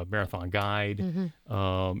Marathon Guide,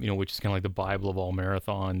 which is kind of like the Bible of all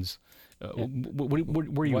marathons.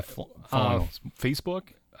 Where are you following? Facebook?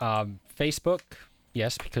 Facebook,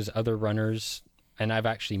 yes, because other runners, and I've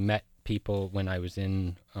actually met people when I was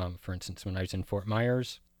in, for instance, when I was in Fort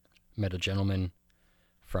Myers, met a gentleman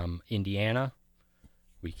from Indiana.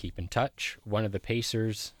 We keep in touch. One of the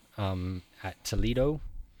pacers at Toledo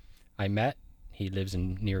I met, he lives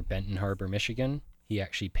near Benton Harbor, Michigan. He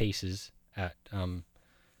actually paces at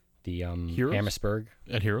the Amherstburg.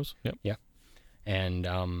 At Heroes? Yep. Yeah.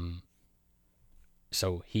 And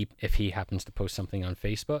so if he happens to post something on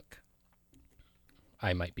Facebook,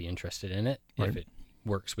 I might be interested in it if it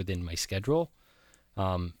works within my schedule.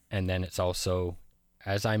 And then it's also,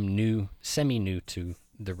 as I'm semi-new to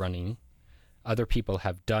the running, other people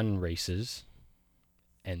have done races,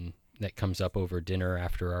 and that comes up over dinner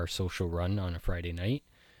after our social run on a Friday night,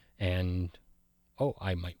 and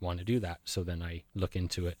I might want to do that. So then I look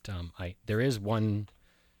into it. There is one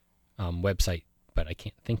website, but I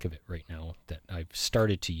can't think of it right now, that I've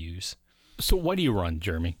started to use. So why do you run,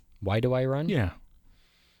 Jeremy? Why do I run? Yeah.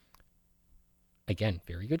 Again,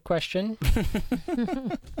 very good question.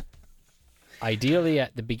 Ideally,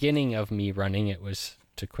 at the beginning of me running, it was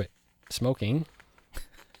to quit smoking.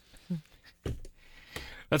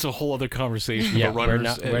 That's a whole other conversation Yeah, about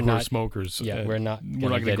runners who are smokers. Yeah, we're not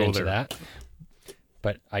going to get go into there. that.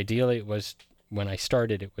 But ideally, it was when I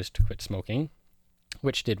started, it was to quit smoking,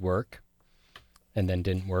 which did work, and then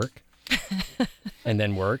didn't work, and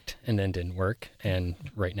then worked, and then didn't work, and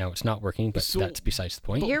right now it's not working. But that's besides the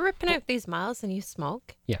point. You're ripping out these miles and you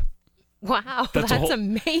smoke? Yeah. Wow, That's that's a whole-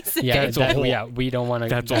 amazing. Yeah, we don't want to.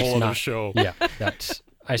 That's a whole other show. Yeah,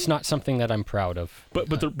 it's not something that I'm proud of.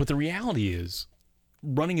 But the reality is,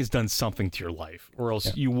 running has done something to your life, or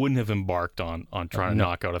else you wouldn't have embarked on trying to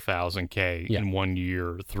knock out 1,000 in 1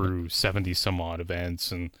 year through 70 some odd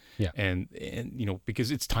events, and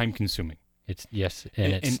because it's time consuming. It's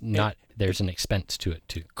it's not. There's an expense to it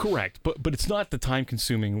too. Correct, but it's not the time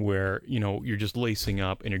consuming where you're just lacing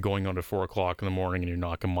up and you're going out at 4 o'clock in the morning and you're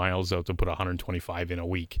knocking miles out to put 125 in a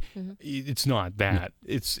week. Mm-hmm. It's not that.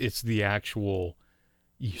 It's the actual.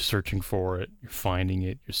 You're searching for it. You're finding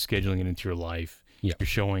it. You're scheduling it into your life. Yeah. You're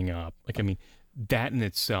showing up. That in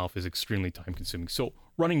itself is extremely time consuming. So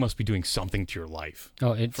running must be doing something to your life.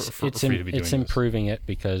 Oh, it's improving it,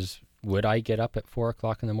 because would I get up at 4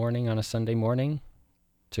 o'clock in the morning on a Sunday morning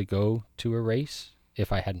to go to a race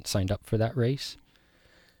if I hadn't signed up for that race?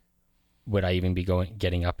 Would I even be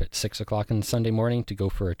getting up at 6 o'clock on Sunday morning to go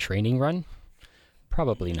for a training run?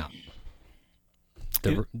 Probably not.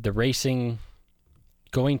 The racing,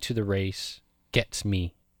 going to the race gets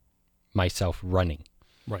myself running.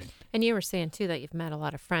 Right. And you were saying too that you've met a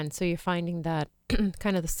lot of friends, so you're finding that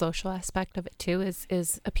kind of the social aspect of it too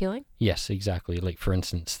is appealing. Yes, exactly. Like for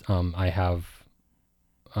instance, I'm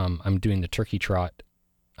doing the Turkey Trot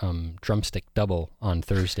drumstick double on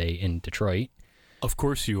Thursday in Detroit. Of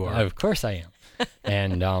course you are. Of course I am.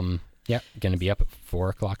 And going to be up at 4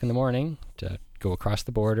 o'clock in the morning to go across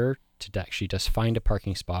the border to actually just find a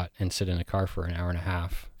parking spot and sit in a car for an hour and a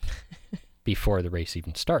half before the race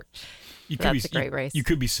even starts. That's a great race. You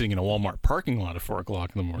could be sitting in a Walmart parking lot at 4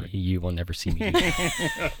 o'clock in the morning. You will never see me do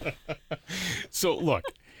that. So look,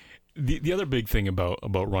 the other big thing about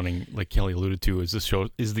running, like Kelly alluded to,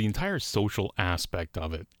 is the entire social aspect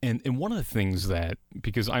of it. And one of the things that,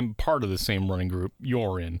 because I'm part of the same running group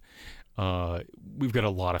you're in, we've got a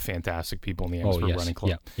lot of fantastic people in the Amherst Running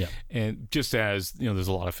Club. Yeah. And just as, there's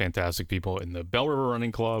a lot of fantastic people in the Bell River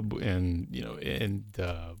Running Club and, and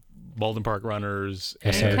Baldwin Park Runners,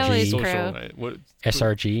 SRG, Kelly's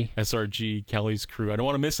SRG, Kelly's crew. I don't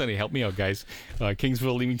want to miss any. Help me out, guys.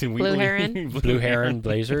 Kingsville, Leamington, Blue Wheatley. Heron. Blue Heron,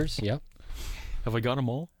 Blazers, yep. Have I got them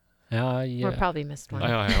all? Yeah. We probably missed one.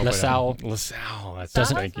 I hope LaSalle. That's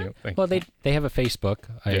doesn't. Thank you. Well, they have a Facebook,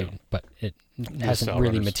 but it hasn't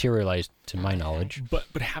really materialized to my knowledge. But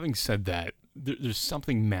having said that, there's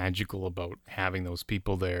something magical about having those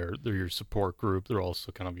people there. They're your support group. They're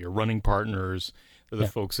also kind of your running partners. They're the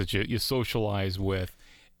folks that you socialize with.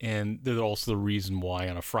 And they're also the reason why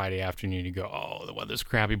on a Friday afternoon you go, oh, the weather's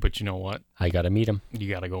crappy, but you know what? I got to meet them. You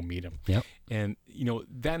got to go meet them. Yep. And,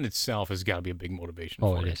 that in itself has got to be a big motivation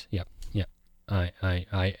for you. Oh, it is. Yep.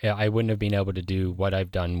 I wouldn't have been able to do what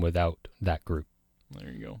I've done without that group.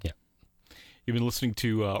 There you go. Yeah. You've been listening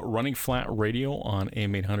to Running Flat Radio on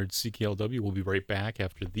AM 800 CKLW. We'll be right back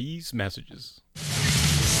after these messages.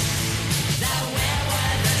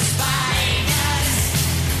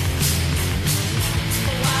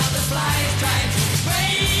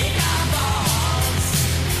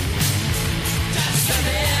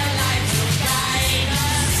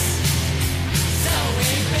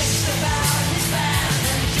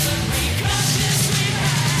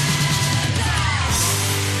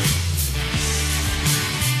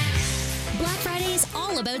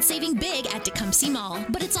 About saving big at Tecumseh Mall,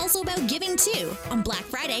 but it's also about giving too. On Black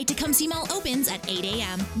Friday, Tecumseh Mall opens at 8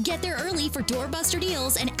 a.m. Get there early for doorbuster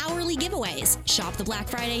deals and hourly giveaways. Shop the Black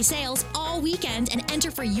Friday sales all weekend and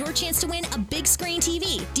enter for your chance to win a big screen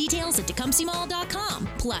TV. Details at tecumsehmall.com.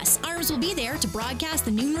 Plus, Arms will be there to broadcast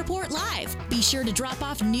the Noon Report live. Be sure to drop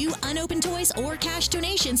off new unopened toys or cash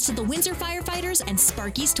donations to the Windsor Firefighters and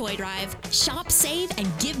Sparky's Toy Drive. Shop, save, and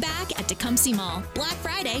give back at Tecumseh Mall. Black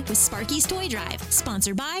Friday with Sparky's Toy Drive.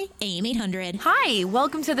 Sponsored by AM 800. Hi,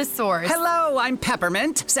 welcome to the Source. Hello, I'm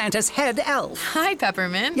Peppermint, Santa's head elf. Hi,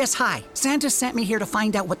 Peppermint. Yes, hi. Santa sent me here to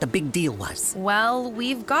find out what the big deal was. Well,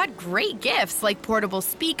 we've got great gifts like portable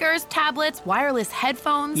speakers, tablets, wireless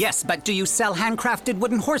headphones. Yes, but do you sell handcrafted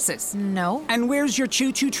wooden horses? No. And where's your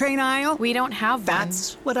choo-choo train aisle? We don't have one.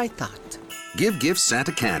 That's what I thought. Give gifts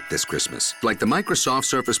Santa can't this Christmas, like the Microsoft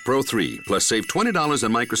Surface Pro 3, plus save $20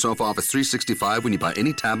 on Microsoft Office 365 when you buy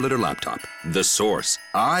any tablet or laptop. The Source.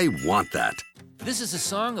 I want that. This is a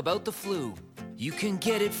song about the flu. You can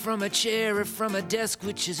get it from a chair or from a desk,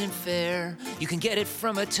 which isn't fair. You can get it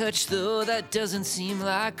from a touch, though that doesn't seem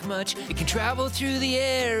like much. It can travel through the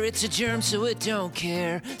air, it's a germ, so it don't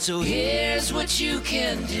care. So here's what you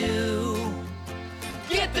can do.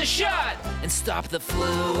 Get the shot and stop the flu.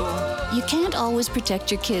 You can't always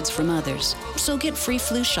protect your kids from others, so get free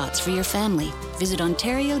flu shots for your family. Visit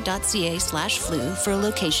ontario.ca/flu for a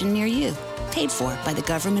location near you. Paid for by the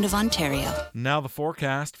Government of Ontario. Now the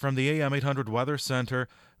forecast from the AM 800 Weather Center.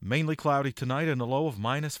 Mainly cloudy tonight and a low of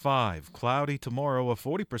 -5. Cloudy tomorrow, a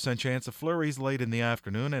 40% chance of flurries late in the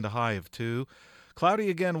afternoon and a high of 2. Cloudy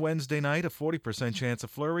again Wednesday night, a 40% chance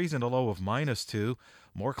of flurries and a low of -2.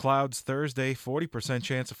 More clouds Thursday, 40%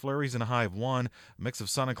 chance of flurries and a high of 1. Mix of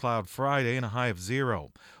sun and cloud Friday and a high of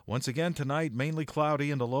 0. Once again tonight, mainly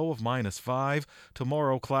cloudy and a low of -5.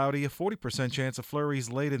 Tomorrow, cloudy, a 40% chance of flurries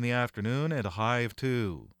late in the afternoon and a high of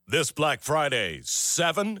 2. This Black Friday,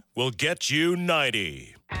 7 will get you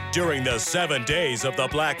 90. During the 7 days of the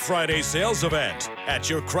Black Friday sales event at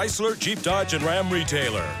your Chrysler, Jeep, Dodge, and Ram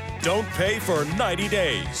retailer. Don't pay for 90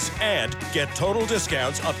 days and get total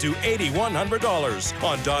discounts up to $8,100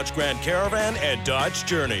 on Dodge Grand Caravan and Dodge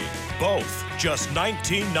Journey. Both just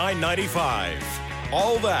 $19,995.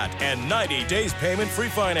 All that and 90 days payment-free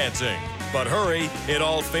financing. But hurry, it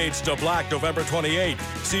all fades to black November 28th.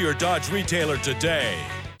 See your Dodge retailer today.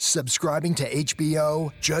 Subscribing to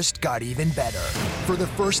HBO just got even better. For the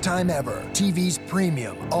first time ever, TV's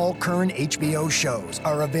premium, all current HBO shows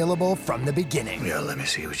are available from the beginning. Yeah, let me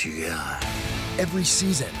see what you got. Every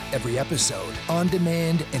season, every episode, on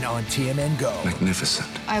demand and on TMN Go. Magnificent.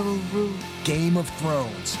 I will rule. Game of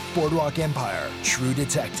Thrones, Boardwalk Empire, True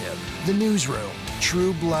Detective, The Newsroom,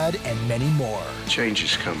 True Blood, and many more. Change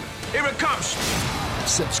is coming. Here it comes!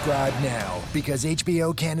 Subscribe now, because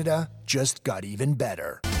HBO Canada just got even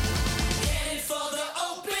better.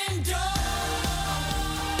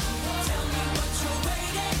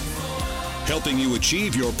 Helping you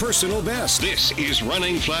achieve your personal best. This is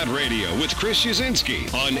Running Flat Radio with Chris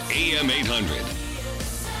Yazinski on AM 800.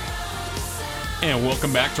 And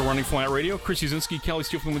welcome back to Running Flat Radio. Chris Yazinski, Kelly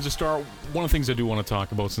Steele from Windsor Star. One of the things I do want to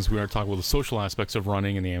talk about, since we are talking about the social aspects of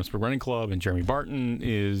running and the Amherstburg Running Club and Jeremy Barton,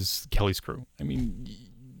 is Kelly's crew. I mean,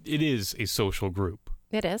 it is a social group.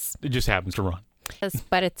 It is. It just happens to run.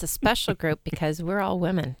 But it's a special group because we're all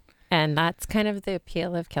women. And that's kind of the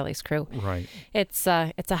appeal of Kelly's crew. Right. It's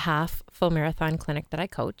a half full marathon clinic that I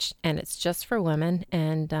coach, and it's just for women.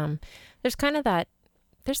 And there's kind of that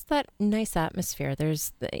nice atmosphere.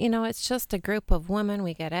 It's just a group of women.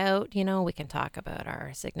 We get out, we can talk about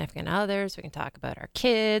our significant others. We can talk about our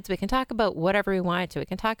kids. We can talk about whatever we want to. We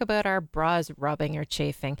can talk about our bras rubbing or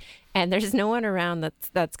chafing. And there's no one around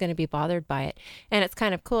that's going to be bothered by it. And it's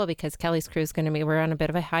kind of cool because Kelly's crew is we're on a bit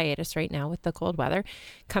of a hiatus right now with the cold weather.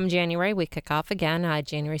 Come January, we kick off again.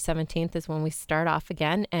 January 17th is when we start off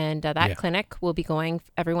again. And that clinic will be going,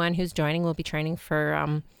 everyone who's joining will be training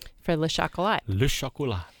for Le Chocolat. Le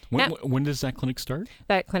Chocolat. When does that clinic start?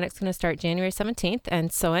 That clinic's going to start January 17th.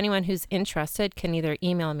 And so anyone who's interested can either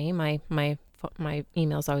email me. My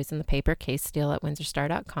email's always in the paper,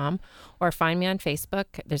 ksteele@windsorstar.com, or find me on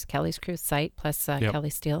Facebook. There's Kelly's Crew site plus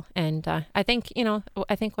Kelly Steele. And I think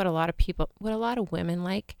what a lot of women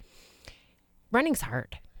like, running's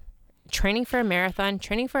hard. Training for a marathon,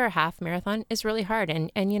 training for a half marathon is really hard.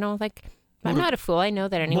 And I'm not a fool. I know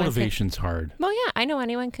that anyone motivation's hard. Well, yeah, I know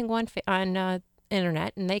anyone can go on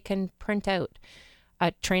internet and they can print out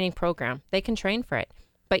a training program. They can train for it.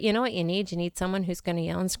 But you know what you need? You need someone who's going to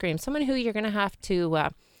yell and scream. Someone who you're going to have to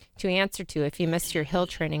answer to if you missed your hill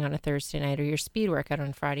training on a Thursday night or your speed workout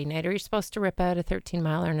on Friday night, or you're supposed to rip out a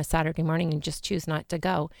 13-miler on a Saturday morning and just choose not to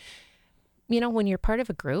go. When you're part of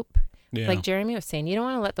a group, like Jeremy was saying, you don't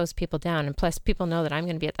want to let those people down. And plus, people know that I'm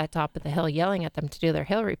going to be at the top of the hill yelling at them to do their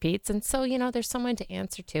hill repeats. And so, there's someone to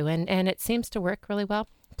answer to. And it seems to work really well.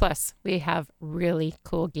 Plus, we have really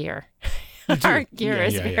cool gear. Our gear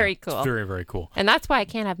is very cool. It's very, very cool. And that's why I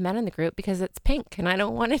can't have men in the group, because it's pink and I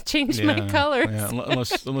don't want to change my colors. Yeah,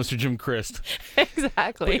 unless you're Jim Christ.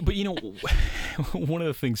 Exactly. But one of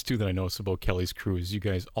the things, too, that I notice about Kelly's crew is you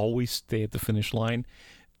guys always stay at the finish line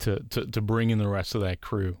to bring in the rest of that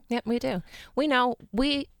crew. Yeah, we do. We know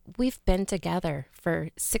we've been together for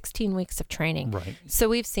 16 weeks of training. Right. So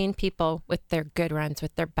we've seen people with their good runs,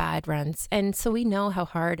 with their bad runs. And so we know how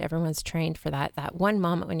hard everyone's trained for that one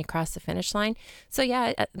moment when you cross the finish line. So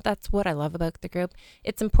yeah, that's what I love about the group.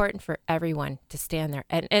 It's important for everyone to stand there.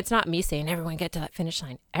 And it's not me saying everyone get to that finish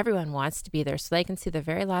line. Everyone wants to be there so they can see the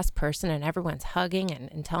very last person, and everyone's hugging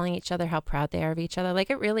and telling each other how proud they are of each other. Like,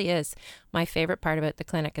 it really is. My favorite part about the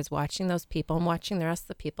clinic is watching those people and watching the rest of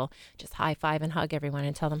the people just high five and hug everyone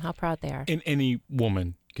and tell them how proud they are. And any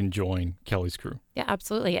woman can join Kelly's crew. Yeah,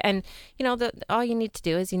 absolutely. And, you know, all you need to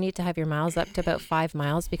do is you need to have your miles up to about 5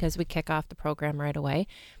 miles, because we kick off the program right away.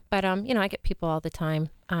 But, you know, I get people all the time,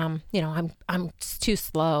 you know, I'm too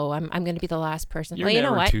slow. I'm going to be the last person. You're well, you know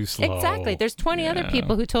never what? too slow. Exactly. There's 20 other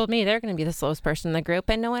people who told me they're going to be the slowest person in the group,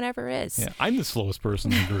 and no one ever is. Yeah, I'm the slowest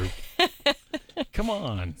person in the group. Come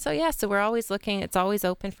on. So, yeah, so we're always looking. It's always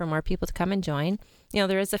open for more people to come and join. You know,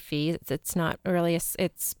 there is a fee. It's not really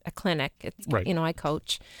it's a clinic. It's, right. You know, I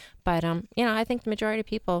coach. But, you know, I think the majority of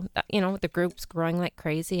people, you know, the group's growing like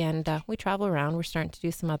crazy, and we travel around. We're starting to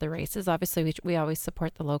do some other races. Obviously, we always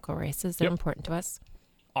support the local races. They're important to us.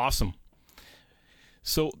 Awesome.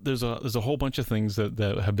 So there's a whole bunch of things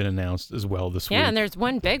that have been announced as well this week. Yeah, and there's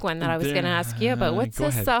one big one that I was going to ask you about. What's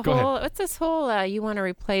this whole you want to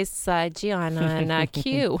replace Gian on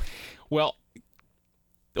Q? Well,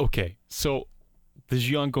 okay, so the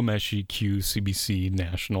Gian Gomeshi Q CBC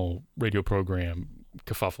national radio program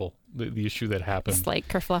kerfuffle, the issue that happened. Slight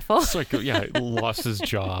kerfluffle. It's like, yeah, lost his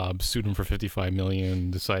job, sued him for $55 million,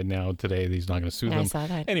 decide now today that he's not going to sue them. I saw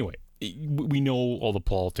that. Anyway, we know all the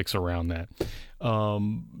politics around that.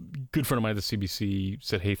 Good friend of mine at the CBC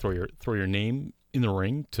said, hey, throw your name in the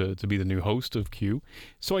ring to be the new host of Q.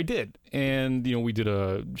 So I did. And, you know, we did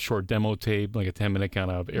a short demo tape, like a 10-minute kind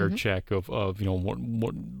of air check of you know,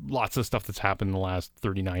 what lots of stuff that's happened in the last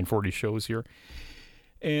 39, 40 shows here.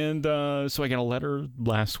 And so I got a letter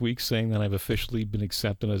last week saying that I've officially been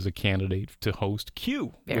accepted as a candidate to host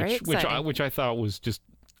Q, which I thought was just,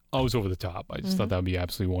 I was over the top. I just thought that would be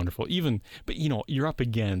absolutely wonderful. But you know, you're up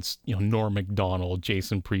against, you know, Norm Macdonald,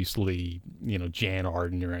 Jason Priestley, you know, Jan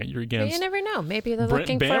Arden. You're against. But you never know. Maybe they're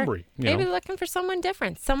Brent Bambury, they're looking for someone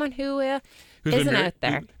different, someone who isn't out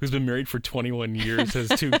there. Who's been married for 21 years, has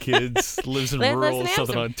 2 kids, lives in rural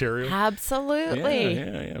Southern Ontario. Absolutely.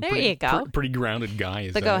 Yeah. There you go. Pretty grounded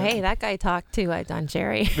guy. Hey, that guy talked to Don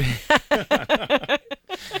Cherry.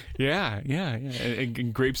 Yeah.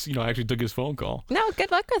 And Grapes, you know, actually took his phone call. No,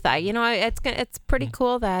 good luck with that. You know, it's pretty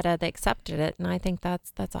cool that they accepted it, and I think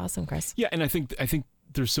that's awesome, Chris. Yeah, and I think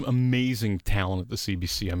there's some amazing talent at the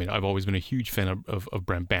CBC. I mean, I've always been a huge fan of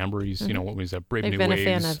Brent Bambury's, you know, what was that, Brave New Waves. I've been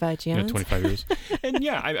a fan of you know, 25 years. And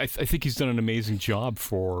yeah, I think he's done an amazing job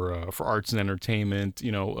for arts and entertainment,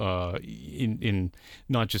 you know, in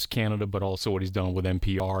not just Canada, but also what he's done with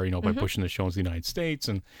NPR, you know, by pushing the show into the United States.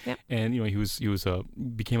 And, and you know, he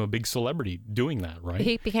became a big celebrity doing that, right?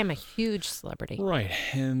 He became a huge celebrity. Right.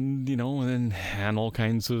 And, you know, and then had all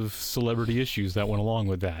kinds of celebrity issues that went along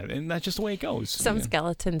with that. And that's just the way it goes.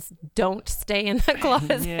 Skeletons don't stay in the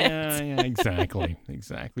closet. Yeah, exactly.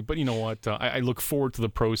 But you know what? I look forward to the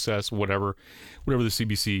process, whatever the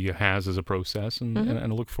CBC has as a process, and I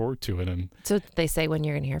look forward to it. And so they say when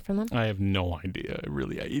you're going to hear from them? I have no idea.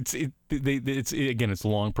 Really, it's a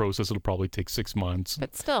long process. It'll probably take 6 months.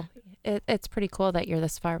 But still, it's pretty cool that you're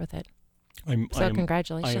this far with it.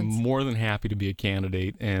 Congratulations. I am more than happy to be a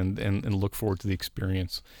candidate and look forward to the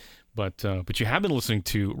experience. But you have been listening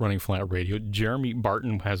to Running Flat Radio. Jeremy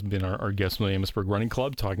Barton has been our guest from the Amherstburg Running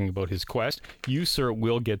Club, talking about his quest. You, sir,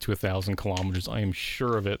 will get to 1,000 kilometers. I am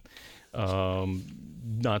sure of it.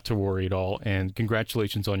 Not to worry at all. And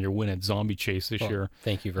congratulations on your win at Zombie Chase this year.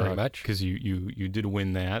 Thank you very much. Because you did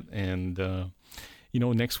win that. And you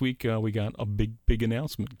know, next week we got a big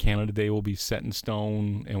announcement. Canada Day will be set in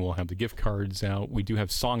stone, and we'll have the gift cards out. We do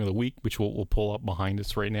have Song of the Week, which we'll pull up behind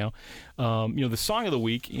us right now. You know, the Song of the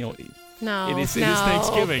Week, you know, it is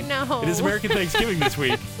Thanksgiving. No. It is American Thanksgiving this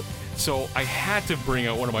week. So I had to bring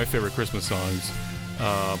out one of my favorite Christmas songs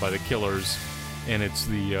by the Killers, and it's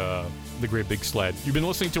the Great Big Sled. You've been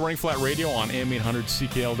listening to Running Flat Radio on AM 800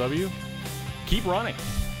 CKLW. Keep running.